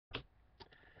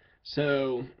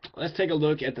So let's take a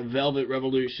look at the Velvet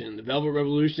Revolution. The Velvet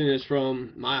Revolution is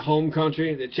from my home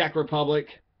country, the Czech Republic.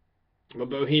 I'm a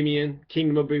Bohemian,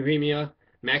 Kingdom of Bohemia,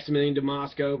 Maximilian de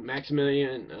Moscow,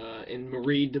 Maximilian and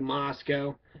Marie de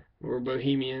Moscow. We're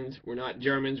Bohemians. We're not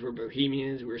Germans. We're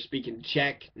Bohemians. We're speaking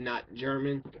Czech, not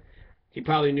German. He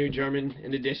probably knew German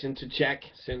in addition to Czech,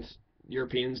 since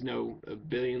Europeans know a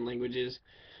billion languages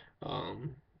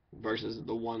um, versus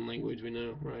the one language we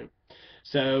know, right?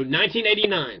 So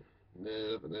 1989.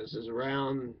 This is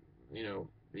around,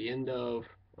 the end of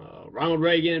Ronald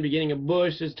Reagan, beginning of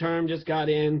Bush's term just got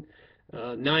in.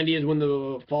 90 is when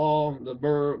the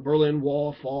Berlin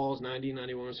Wall falls, 90,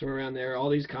 91, somewhere around there. All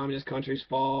these communist countries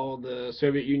fall, the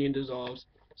Soviet Union dissolves.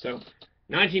 So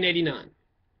 1989,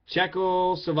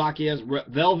 Czechoslovakia's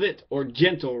Velvet or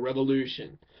Gentle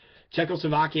Revolution.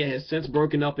 Czechoslovakia has since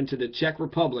broken up into the Czech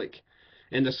Republic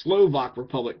and the Slovak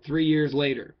Republic 3 years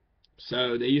later.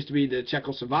 So they used to be the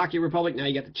Czechoslovakia Republic. Now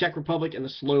you got the Czech Republic and the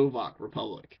Slovak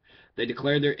Republic. They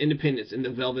declared their independence in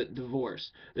the Velvet Divorce.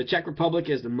 The Czech Republic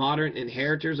is the modern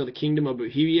inheritors of the Kingdom of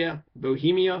Bohemia,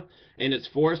 and its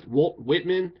Forrest Walt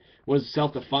Whitman was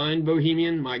self-defined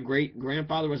Bohemian. My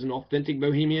great-grandfather was an authentic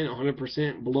Bohemian,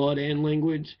 100% blood and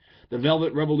language. The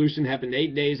Velvet Revolution happened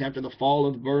 8 days after the fall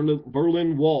of the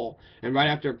Berlin Wall and right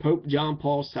after Pope John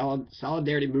Paul's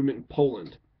Solidarity movement in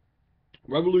Poland.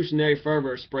 Revolutionary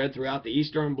fervor spread throughout the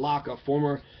Eastern Bloc of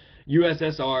former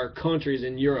USSR countries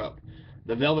in Europe.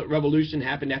 The Velvet Revolution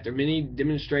happened after many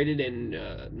demonstrations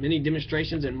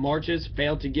and marches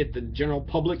failed to get the general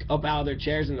public up out of their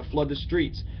chairs and to flood the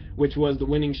streets, which was the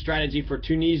winning strategy for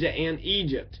Tunisia and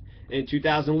Egypt in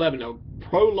 2011. A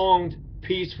prolonged,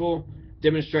 peaceful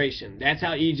demonstration. That's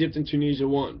how Egypt and Tunisia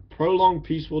won. Prolonged,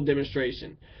 peaceful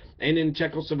demonstration. And in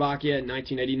Czechoslovakia in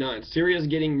 1989. Syria is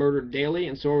getting murdered daily,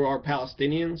 and so are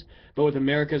Palestinians. But with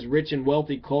America's rich and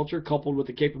wealthy culture, coupled with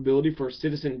the capability for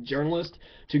citizen journalists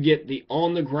to get the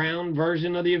on-the-ground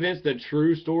version of the events, the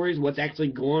true stories, what's actually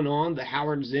going on, the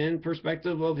Howard Zinn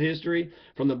perspective of history,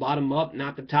 from the bottom up,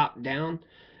 not the top down.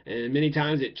 And many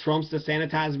times it trumps the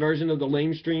sanitized version of the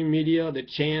mainstream media, the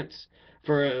chants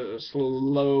for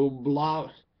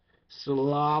Slobodan,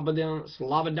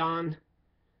 Slobodan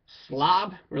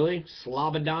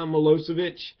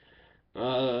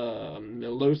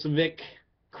Milosevic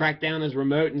crackdown is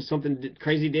remote, and something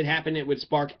crazy did happen. It would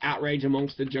spark outrage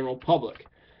amongst the general public.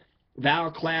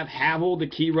 Václav Havel, the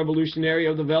key revolutionary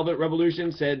of the Velvet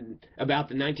Revolution, said about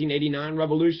the 1989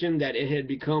 revolution that it had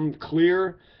become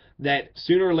clear that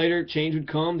sooner or later change would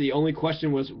come. The only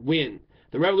question was when.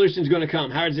 The revolution is going to come.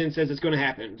 Howard Zinn says it's going to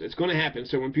happen. It's going to happen.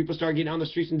 So when people start getting on the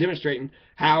streets and demonstrating,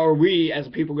 how are we as a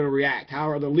people going to react? How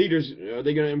are the leaders? Are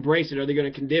they going to embrace it? Are they going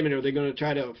to condemn it? Are they going to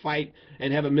try to fight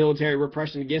and have a military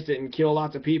repression against it and kill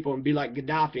lots of people and be like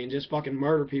Gaddafi and just fucking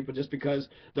murder people just because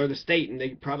they're the state and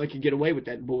they probably could get away with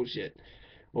that bullshit?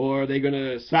 Or are they going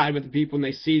to side with the people and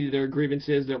they see their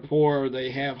grievances, they're poor, or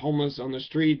they have homeless on the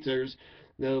streets, there's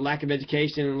the lack of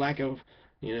education and lack of,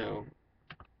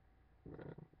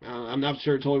 I'm not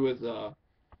sure totally with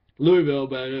Louisville,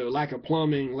 but lack of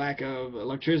plumbing, lack of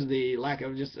electricity, lack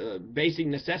of just basic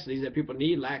necessities that people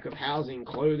need, lack of housing,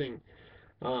 clothing,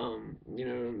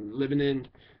 living in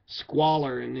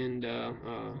squalor and in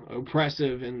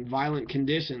oppressive and violent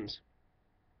conditions.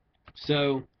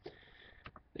 So,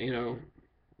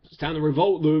 it's time to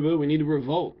revolt, Louisville. We need to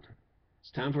revolt.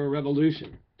 It's time for a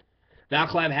revolution.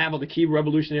 Václav Havel, the key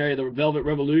revolutionary of the Velvet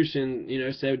Revolution,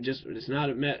 said just it's not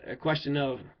a question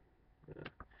of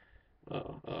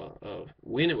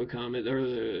when it would come. It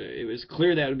was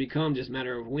clear that it would become, just a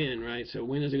matter of when, right? So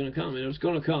when is it going to come? And it was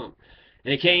going to come.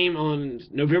 And it came on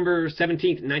November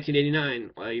 17th,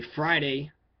 1989, a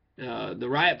Friday. The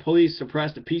riot police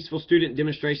suppressed a peaceful student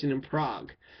demonstration in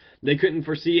Prague. They couldn't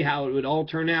foresee how it would all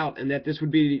turn out and that this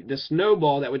would be the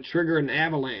snowball that would trigger an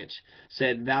avalanche,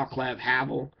 said Václav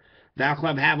Havel.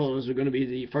 Václav Havel was going to be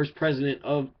the first president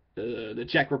of the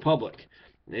Czech Republic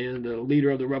and the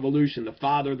leader of the revolution, the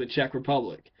father of the Czech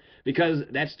Republic. Because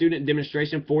that student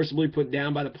demonstration forcibly put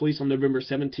down by the police on November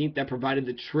 17th, that provided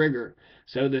the trigger.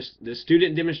 So the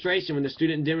student demonstration, when the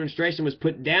student demonstration was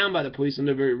put down by the police on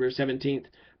November 17th,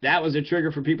 that was a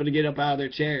trigger for people to get up out of their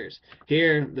chairs.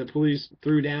 Here, the police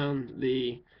threw down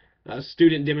the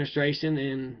student demonstration,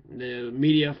 and the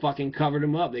media fucking covered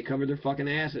them up. They covered their fucking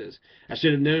asses. I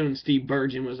should have known Steve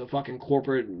Burgeon was a fucking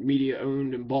corporate media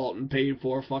owned and bought and paid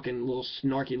for fucking little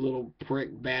snarky little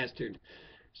prick bastard.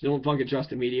 So don't fucking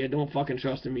trust the media. Don't fucking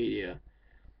trust the media.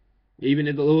 Even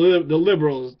if the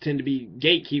liberals tend to be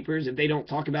gatekeepers, if they don't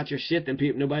talk about your shit, then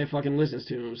nobody fucking listens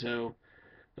to them. So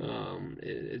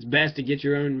It's best to get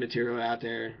your own material out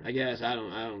there. I guess I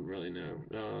don't really know.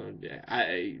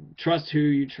 I trust who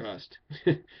you trust.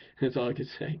 That's all I can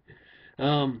say.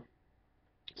 Um,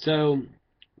 so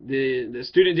the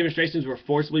student demonstrations were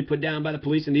forcibly put down by the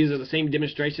police, and these are the same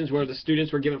demonstrations where the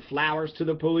students were giving flowers to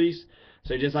the police.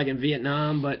 So just like in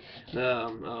Vietnam, but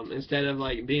instead of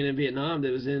like being in Vietnam,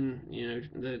 that was in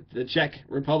the Czech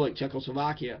Republic,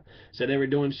 Czechoslovakia. So they were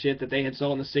doing shit that they had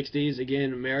saw in the '60s.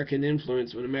 Again, American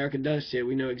influence. When America does shit,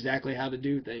 we know exactly how to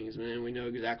do things, man. We know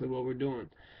exactly what we're doing.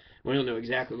 We don't know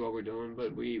exactly what we're doing,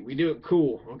 but we do it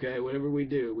cool. Okay, whatever we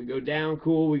do, we go down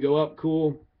cool, we go up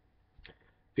cool.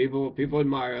 People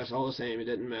admire us all the same. It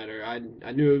doesn't matter. I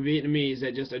knew a Vietnamese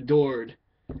that just adored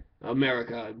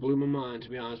America. It blew my mind, to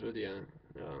be honest with you.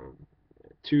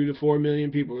 2 to 4 million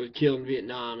people were killed in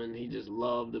Vietnam, and he just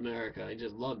loved America. He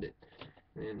just loved it,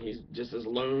 and he's just as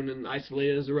alone and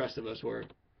isolated as the rest of us were.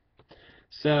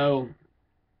 So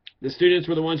the students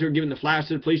were the ones who were giving the flowers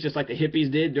to the police, just like the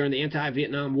hippies did during the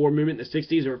anti-Vietnam War movement in the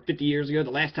 '60s or 50 years ago.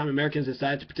 The last time Americans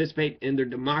decided to participate in their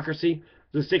democracy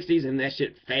was the '60s, and that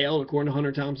shit failed, according to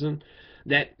Hunter Thompson.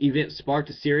 That event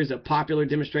sparked a series of popular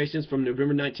demonstrations from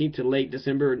November 19th to late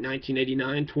December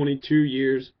 1989, 22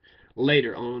 years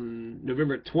later. On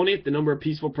November 20th, the number of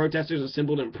peaceful protesters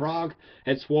assembled in Prague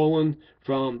had swollen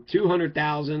from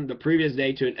 200,000 the previous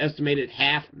day to an estimated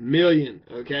 500,000,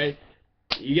 okay?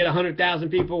 You get 100,000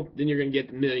 people, then you're going to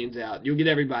get the millions out. You'll get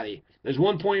everybody. There's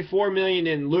 1.4 million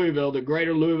in Louisville, the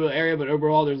greater Louisville area, but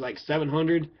overall there's like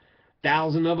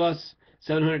 700,000 of us.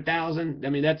 700,000.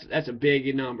 I mean, that's a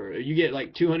big number. You get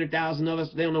like 200,000 of us,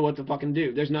 they don't know what to fucking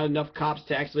do. There's not enough cops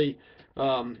to actually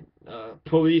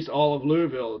police all of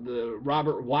Louisville. The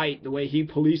Robert White, the way he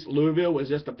policed Louisville was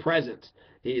just a presence.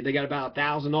 They got about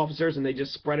 1,000 officers, and they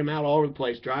just spread them out all over the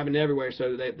place, driving everywhere,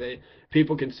 so that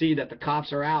people can see that the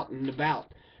cops are out and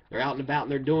about. They're out and about,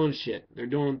 and they're doing shit. They're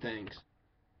doing things.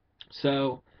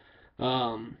 So,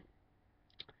 Vaclav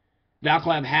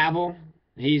Havel,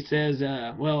 he says,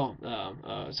 so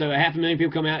 500,000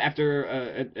 people come out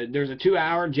after there's a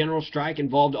 2-hour general strike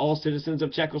involved all citizens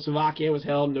of Czechoslovakia. It was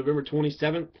held November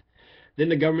 27th. Then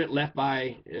the government left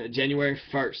by January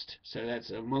 1st, so that's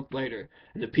a month later.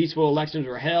 And the peaceful elections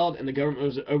were held, and the government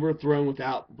was overthrown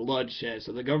without bloodshed.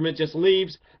 So the government just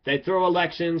leaves, they throw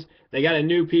elections, they got a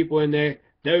new people in there.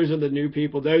 Those are the new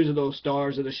people, those are those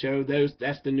stars of the show,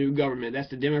 that's the new government, that's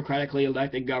the democratically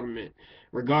elected government.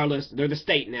 Regardless, they're the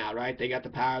state now, right? They got the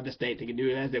power of the state, they can do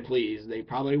it as they please. They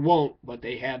probably won't, but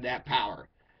they have that power.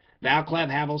 Vaclav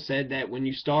Havel said that when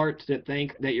you start to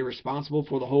think that you're responsible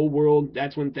for the whole world,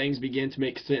 that's when things begin to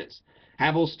make sense.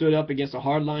 Havel stood up against a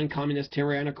hardline, communist,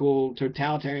 tyrannical,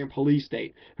 totalitarian police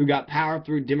state who got power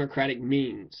through democratic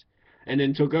means and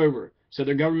then took over. So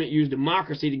their government used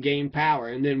democracy to gain power,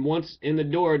 and then once in the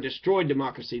door, destroyed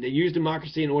democracy. They used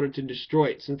democracy in order to destroy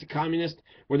it. Since the communists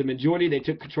were the majority, they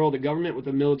took control of the government with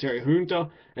a military junta,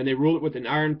 and they ruled it with an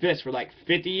iron fist for like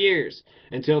 50 years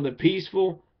until the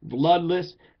peaceful,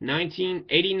 bloodless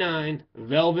 1989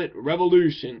 Velvet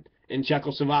Revolution in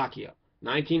Czechoslovakia.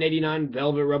 1989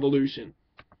 Velvet Revolution.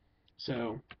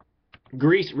 So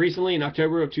Greece recently, in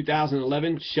October of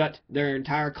 2011, shut their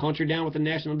entire country down with the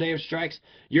National Day of Strikes.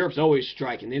 Europe's always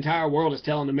striking. The entire world is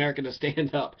telling America to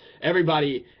stand up.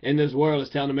 Everybody in this world is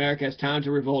telling America it's time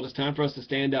to revolt. It's time for us to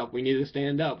stand up. We need to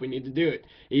stand up. We need to do it.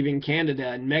 Even Canada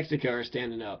and Mexico are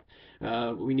standing up.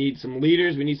 We need some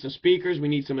leaders. We need some speakers. We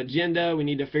need some agenda. We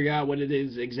need to figure out what it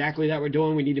is exactly that we're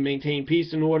doing. We need to maintain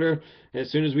peace and order. As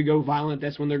soon as we go violent,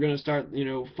 that's when they're going to start,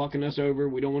 fucking us over.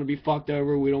 We don't want to be fucked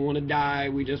over. We don't want to die.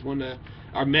 We just want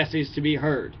our message to be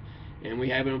heard. And we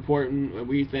have an important,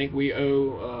 we think we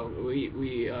owe,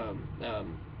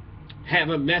 have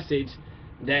a message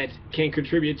that can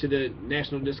contribute to the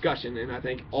national discussion. And I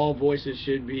think all voices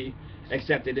should be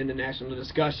accepted in the national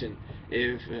discussion.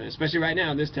 Especially right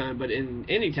now, this time, but in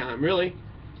any time, really.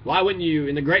 Why wouldn't you?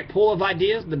 In the great pool of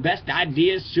ideas, the best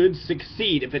ideas should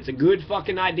succeed. If it's a good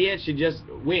fucking idea, it should just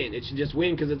win. It should just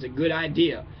win because it's a good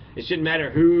idea. It shouldn't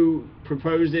matter who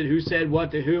proposed it, who said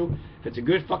what to who. If it's a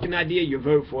good fucking idea, you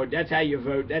vote for it. That's how you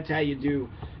vote. That's how you do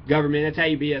government. That's how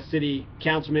you be a city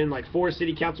councilman. Like 4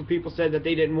 city council people said that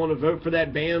they didn't want to vote for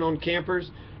that ban on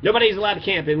campers. Nobody's allowed to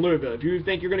camp in Louisville. If you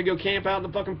think you're going to go camp out in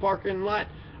the fucking parking lot,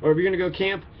 or if you're going to go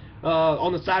camp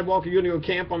on the sidewalk, you're going to go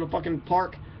camp on the fucking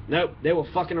park, nope, they will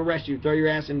fucking arrest you, throw your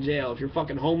ass in jail. If you're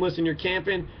fucking homeless and you're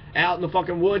camping out in the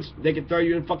fucking woods, they can throw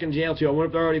you in fucking jail too. I wonder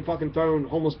if they're already fucking throwing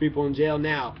homeless people in jail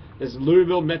now. This is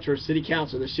Louisville Metro City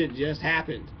Council. This shit just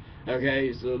happened.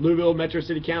 Okay, so Louisville Metro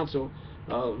City Council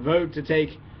vote to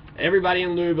take everybody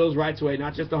in Louisville's rights away,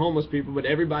 not just the homeless people, but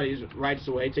everybody's rights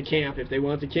away to camp if they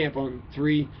want to camp on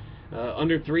 3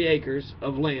 under 3 acres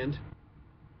of land.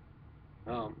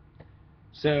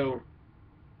 So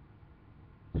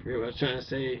I forget what I was trying to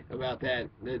say about that.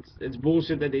 It's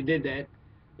bullshit that they did that.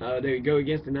 They would go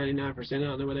against the 99%. I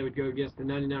don't know why they would go against the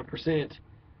 99%.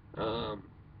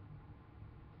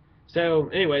 So,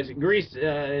 anyways, Greece,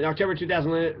 in October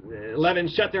 2011,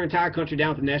 shut their entire country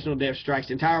down with national death strikes.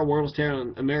 The entire world was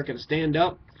telling America to stand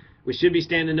up. We should be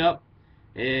standing up.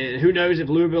 And who knows if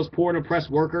Louisville's poor and oppressed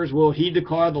workers will heed the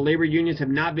call. The labor unions have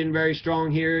not been very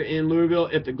strong here in Louisville.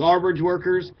 If the garbage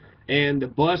workers and the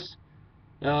bus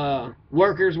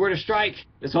workers were to strike,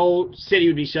 this whole city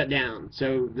would be shut down.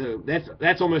 So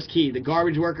that's almost key. The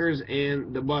garbage workers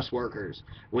and the bus workers,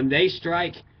 when they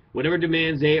strike, whatever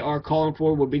demands they are calling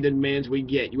for will be the demands we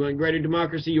get. You want greater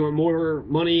democracy, you want more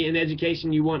money in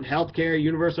education, you want health care,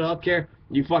 universal health care,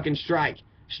 you fucking strike.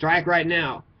 Strike right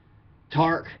now.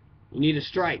 Tark, you need to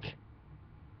strike.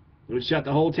 It would shut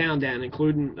the whole town down,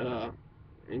 including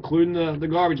the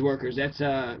garbage workers. That's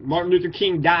Martin Luther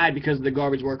King died because of the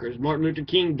garbage workers. Martin Luther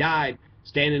King died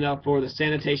standing up for the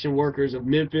sanitation workers of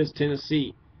Memphis,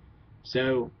 Tennessee.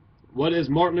 So, what is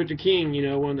Martin Luther King? You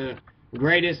know, one of the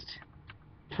greatest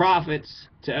prophets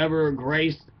to ever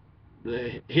grace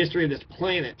the history of this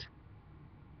planet.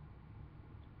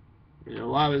 You know,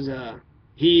 why was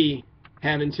he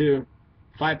having to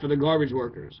fight for the garbage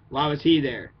workers? Why was he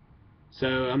there? So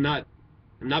I'm not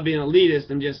being elitist.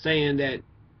 I'm just saying that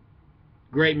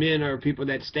great men are people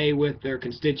that stay with their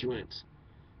constituents.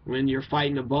 When you're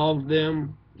fighting above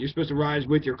them, you're supposed to rise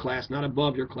with your class, not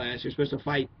above your class. You're supposed to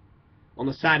fight on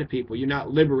the side of people. You're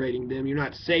not liberating them. You're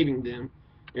not saving them.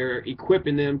 You're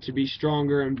equipping them to be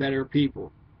stronger and better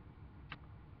people.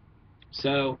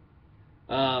 So,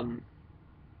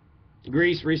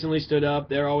 Greece recently stood up.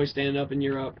 They're always standing up in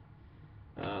Europe.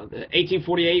 The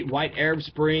 1848 White Arab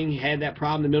Spring had that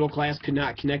problem. The middle class could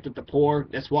not connect with the poor.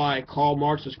 That's why Karl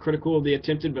Marx was critical of the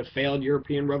attempted but failed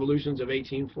European revolutions of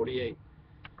 1848.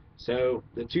 So,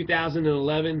 the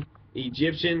 2011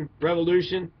 Egyptian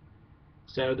Revolution.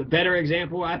 So, the better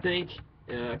example, I think,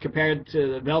 compared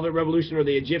to the Velvet Revolution or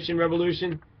the Egyptian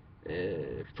Revolution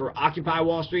for Occupy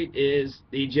Wall Street is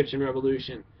the Egyptian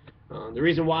Revolution. The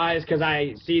reason why is because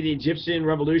I see the Egyptian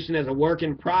Revolution as a work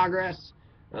in progress.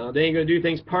 They ain't going to do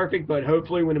things perfect, but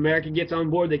hopefully when America gets on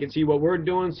board, they can see what we're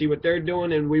doing, see what they're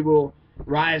doing, and we will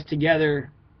rise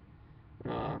together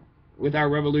with our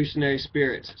revolutionary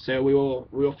spirits. So we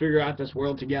will figure out this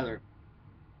world together.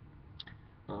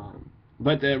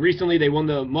 But recently they won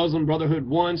the Muslim Brotherhood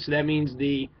won, so that means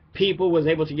the people was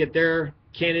able to get their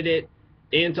candidate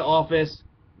into office.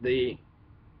 The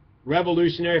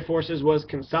revolutionary forces was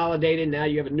consolidated. Now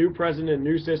you have a new president, a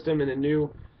new system, and a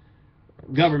new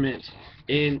government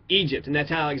in Egypt. And that's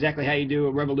exactly how you do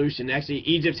a revolution. Actually,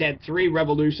 Egypt's had 3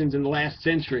 revolutions in the last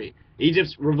century.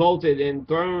 Egypt's revolted and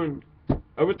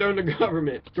overthrown the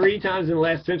government 3 times in the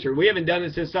last century. We haven't done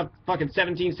it since fucking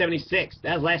 1776.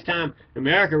 That was the last time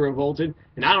America revolted,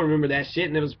 and I don't remember that shit.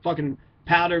 And it was fucking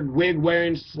powdered wig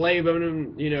wearing, slave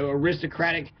owning, you know,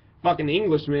 aristocratic fucking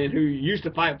Englishmen who used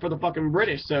to fight for the fucking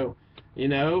British. So, you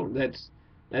know, that's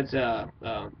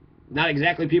not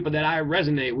exactly people that I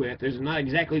resonate with. There's not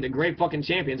exactly the great fucking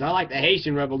champions. I like the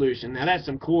Haitian Revolution. Now that's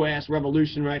some cool ass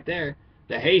revolution right there.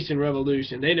 The Haitian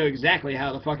Revolution. They know exactly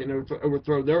how to fucking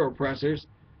overthrow their oppressors.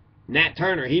 Nat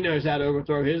Turner, he knows how to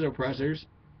overthrow his oppressors.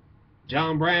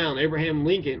 John Brown, Abraham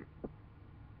Lincoln.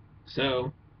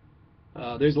 So,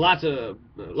 there's lots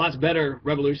better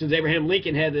revolutions. Abraham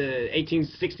Lincoln had the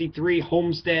 1863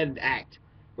 Homestead Act,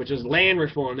 which was land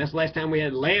reform. That's the last time we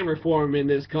had land reform in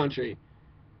this country.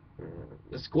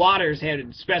 The squatters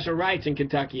had special rights in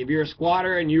Kentucky. If you're a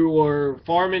squatter and you were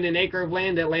farming an acre of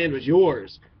land, that land was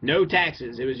yours. No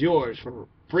taxes. It was yours for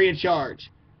free of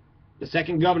charge. The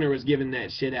second governor was giving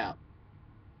that shit out.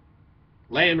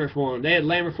 Land reform. They had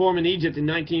land reform in Egypt in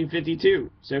 1952.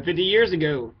 So 50 years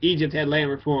ago, Egypt had land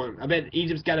reform. I bet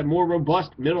Egypt's got a more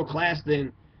robust middle class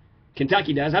than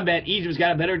Kentucky does. I bet Egypt's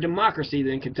got a better democracy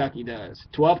than Kentucky does.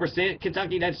 12%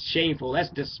 Kentucky, that's shameful.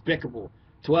 That's despicable.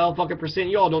 12 fucking percent.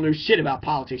 You all don't know shit about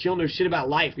politics. You don't know shit about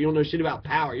life. You don't know shit about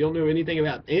power. You don't know anything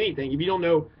about anything. If you don't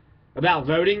know about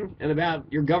voting and about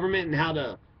your government and how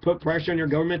to put pressure on your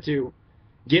government to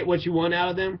get what you want out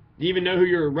of them, do you even know who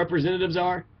your representatives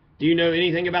are? Do you know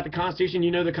anything about the Constitution?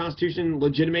 You know the Constitution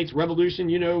legitimates revolution.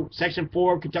 You know Section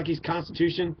 4 of Kentucky's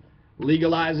Constitution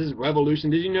legalizes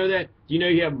revolution. Did you know that? Do you know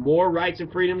you have more rights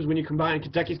and freedoms when you combine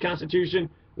Kentucky's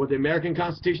Constitution with the American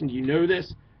Constitution? Do you know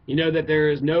this? You know that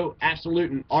there is no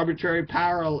absolute and arbitrary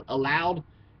power allowed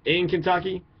in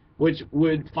Kentucky, which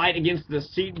would fight against the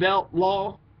seatbelt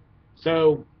law.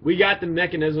 So we got the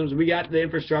mechanisms, we got the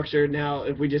infrastructure. Now,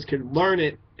 if we just could learn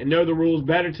it and know the rules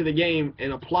better to the game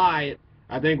and apply it,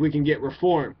 I think we can get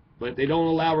reform. But if they don't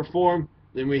allow reform,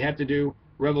 then we have to do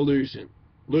revolution.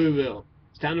 Louisville,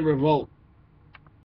 it's time to revolt.